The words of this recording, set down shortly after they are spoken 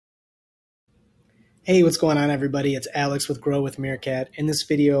Hey, what's going on, everybody? It's Alex with Grow with Meerkat. In this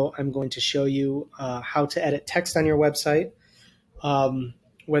video, I'm going to show you how to edit text on your website,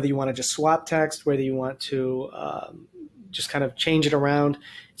 whether you want to just swap text, whether you want to just kind of change it around.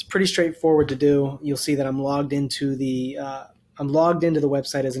 It's pretty straightforward to do. You'll see that I'm logged into the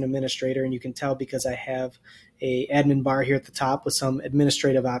website as an administrator, and you can tell because I have a admin bar here at the top with some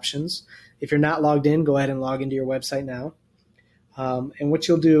administrative options. If you're not logged in, go ahead and log into your website now. And what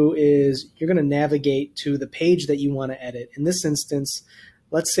you'll do is you're going to navigate to the page that you want to edit. In this instance,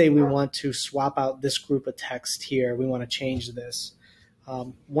 let's say we want to swap out this group of text here. We want to change this.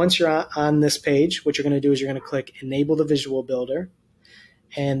 Once you're on this page, what you're going to do is you're going to click Enable the Visual Builder.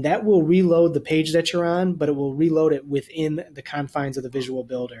 And that will reload the page that you're on, but it will reload it within the confines of the Visual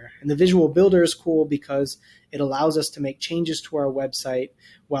Builder. And the Visual Builder is cool because it allows us to make changes to our website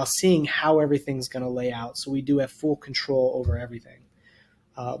while seeing how everything's going to lay out. So we do have full control over everything.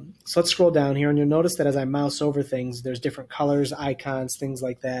 So let's scroll down here, and you'll notice that as I mouse over things, there's different colors, icons, things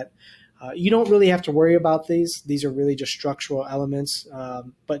like that. You don't really have to worry about these. These are really just structural elements,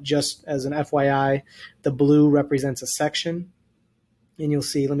 but just as an FYI, the blue represents a section. And you'll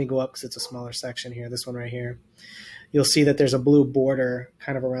see, let me go up because it's a smaller section here, this one right here. You'll see that there's a blue border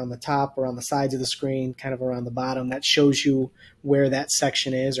kind of around the top, around the sides of the screen, kind of around the bottom. That shows you where that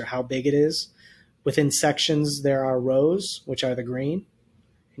section is or how big it is. Within sections, there are rows, which are the green.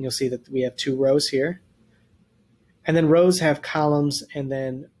 And you'll see that we have two rows here. And then rows have columns, and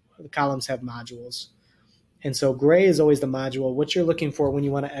then the columns have modules. And so gray is always the module. What you're looking for when you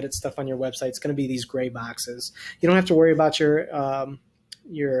want to edit stuff on your website, it's going to be these gray boxes. You don't have to worry about your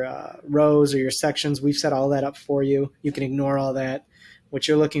rows or your sections. We've set all that up for you. You can ignore all that. What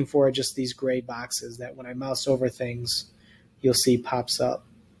you're looking for are just these gray boxes that when I mouse over things, you'll see pops up.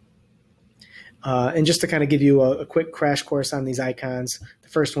 And just to kind of give you a quick crash course on these icons, the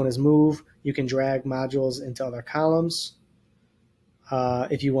first one is move. You can drag modules into other columns.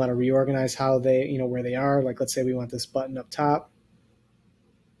 If you want to reorganize how they, where they are, like let's say we want this button up top.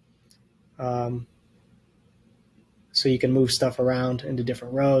 So you can move stuff around into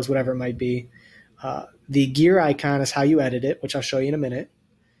different rows, whatever it might be. The gear icon is how you edit it, which I'll show you in a minute.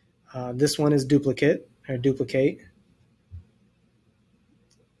 This one is duplicate.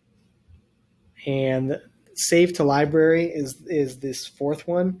 And save to library is this fourth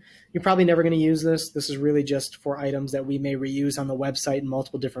one. You're probably never going to use this. This is really just for items that we may reuse on the website in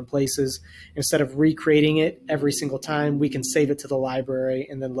multiple different places. Instead of recreating it every single time, we can save it to the library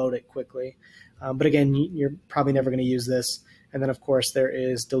and then load it quickly. But again, you're probably never going to use this. And then, of course, there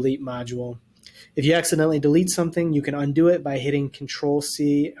is delete module. If you accidentally delete something, you can undo it by hitting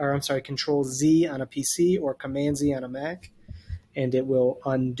Control-Z on a PC or Command-Z on a Mac, and it will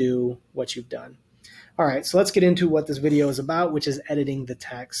undo what you've done. All right, so let's get into what this video is about, which is editing the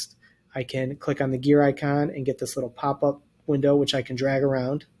text. I can click on the gear icon and get this little pop-up window, which I can drag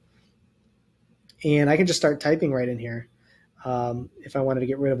around. And I can just start typing right in here. If I wanted to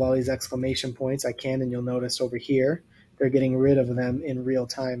get rid of all these exclamation points, I can, and you'll notice over here, they're getting rid of them in real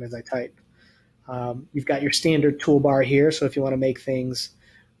time as I type. You've got your standard toolbar here, so if you want to make things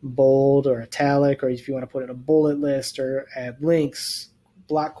bold or italic, or if you want to put in a bullet list or add links,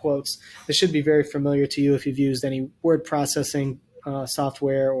 block quotes, this should be very familiar to you if you've used any word processing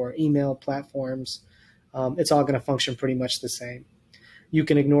software or email platforms. It's all going to function pretty much the same. You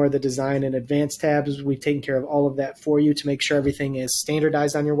can ignore the design and advanced tabs. We've taken care of all of that for you to make sure everything is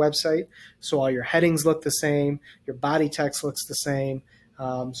standardized on your website. So all your headings look the same, your body text looks the same.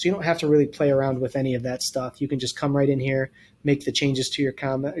 So you don't have to really play around with any of that stuff. You can just come right in here, make the changes to your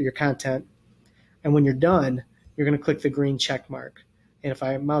content. And when you're done, you're going to click the green check mark. And if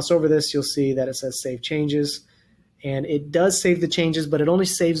I mouse over this, you'll see that it says Save Changes. And it does save the changes, but it only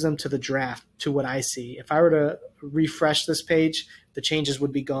saves them to the draft, to what I see. If I were to refresh this page, the changes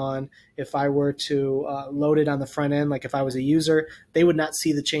would be gone. If I were to load it on the front end, like if I was a user, they would not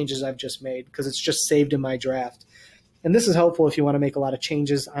see the changes I've just made because it's just saved in my draft. And this is helpful if you want to make a lot of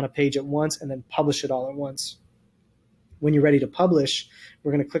changes on a page at once and then publish it all at once. When you're ready to publish,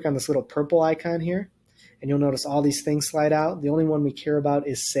 we're going to click on this little purple icon here. And you'll notice all these things slide out. The only one we care about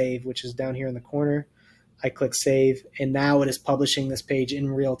is save, which is down here in the corner. I click save, and now it is publishing this page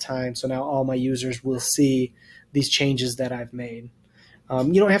in real time. So now all my users will see these changes that I've made.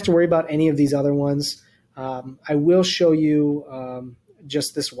 You don't have to worry about any of these other ones. I will show you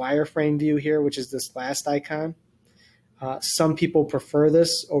just this wireframe view here, which is this last icon. Some people prefer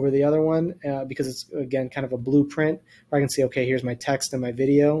this over the other one because it's, again, kind of a blueprint where I can see, okay, here's my text and my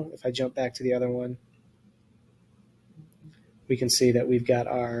video. If I jump back to the other one, we can see that we've got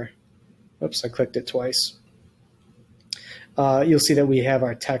our, oops, I clicked it twice. You'll see that we have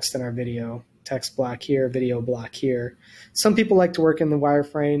our text and our video text block here, video block here. Some people like to work in the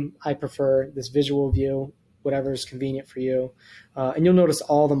wireframe. I prefer this visual view, whatever is convenient for you. And you'll notice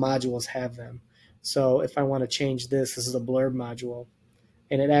all the modules have them. So if I want to change this is a blurb module.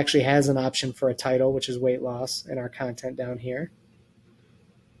 And it actually has an option for a title, which is weight loss, and our content down here.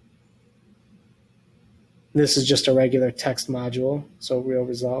 This is just a regular text module, so real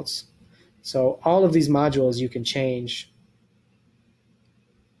results. So all of these modules you can change.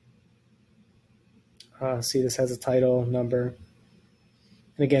 See, this has a title, number.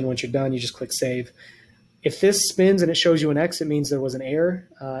 And again, once you're done, you just click save. If this spins and it shows you an X, it means there was an error.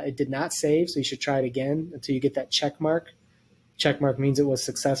 It did not save, so you should try it again until you get that check mark. Check mark means it was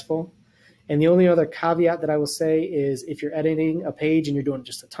successful. And the only other caveat that I will say is if you're editing a page and you're doing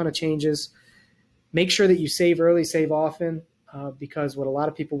just a ton of changes, make sure that you save early, save often, because what a lot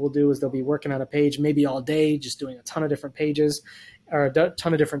of people will do is they'll be working on a page maybe all day, just doing a ton of different pages or a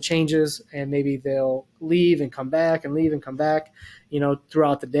ton of different changes, and maybe they'll leave and come back and leave and come back,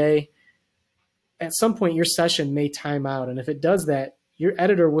 throughout the day. At some point, your session may time out, and if it does that, your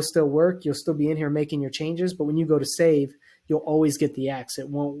editor will still work. You'll still be in here making your changes, but when you go to save, you'll always get the X. It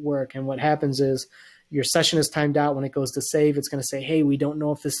won't work, and what happens is your session is timed out. When it goes to save, it's going to say, hey, we don't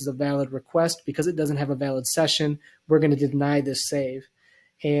know if this is a valid request because it doesn't have a valid session. We're going to deny this save.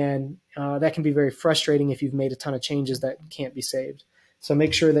 And that can be very frustrating if you've made a ton of changes that can't be saved. So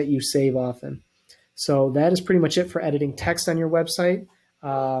make sure that you save often. So that is pretty much it for editing text on your website.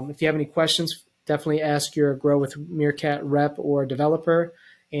 If you have any questions, definitely ask your Grow with Meerkat rep or developer,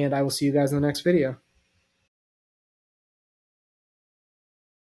 and I will see you guys in the next video.